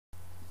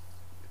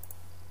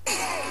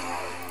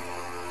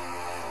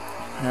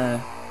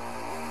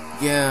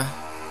Yeah,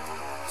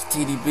 it's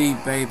T.D.B,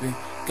 baby,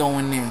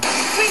 going in.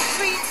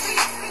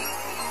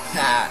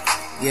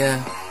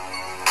 Yeah,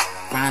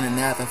 grinding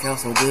never felt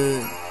so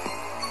good.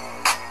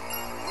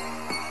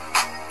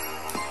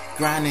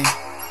 Grinding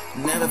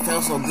never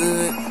felt so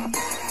good.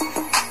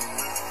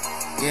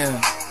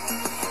 Yeah,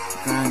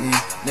 grinding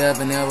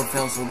never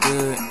felt so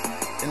good.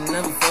 It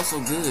never felt so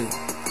good.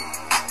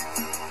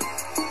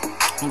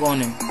 I'm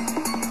going in.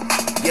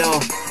 Yo,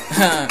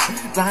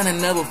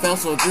 grinding never felt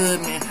so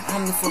good, man.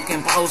 I'm the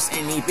fucking boss,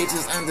 and these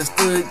bitches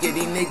understood. Yeah,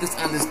 these niggas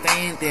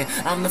understand that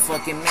I'm the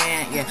fucking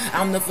man. Yeah,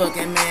 I'm the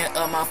fucking man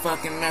of my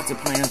fucking master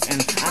plans, and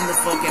I'm the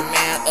fucking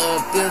man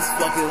of this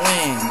fucking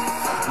land.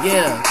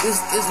 Yeah, this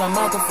is my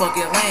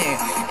motherfucking land,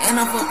 and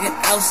I'm fucking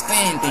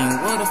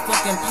outstanding. Where the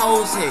fucking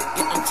pose at?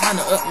 Yeah, I'm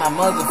trying to up my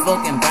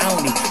motherfucking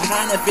bounty. I'm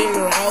trying to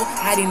figure out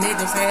how these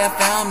niggas have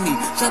found me.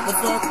 Shut the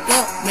fuck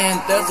up,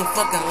 man. There's a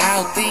fucking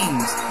loud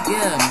things.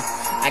 Yeah,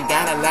 I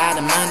got a lot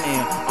of money.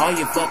 All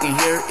you fucking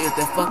hear is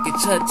the fucking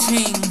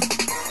cha-ching.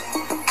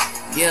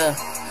 Yeah,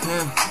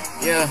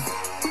 yeah.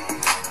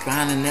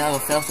 Grinding never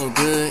felt so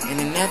good,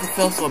 and it never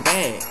felt so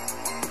bad.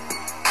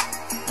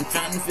 I'm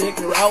trying to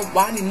figure out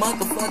why these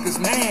motherfuckers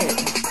mad.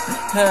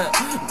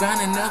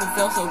 Grinding never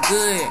felt so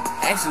good.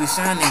 Actually,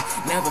 shining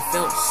never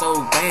felt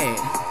so bad.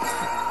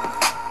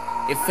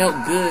 It felt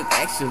good,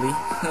 actually.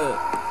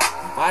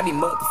 Why these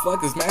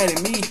motherfuckers mad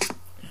at me?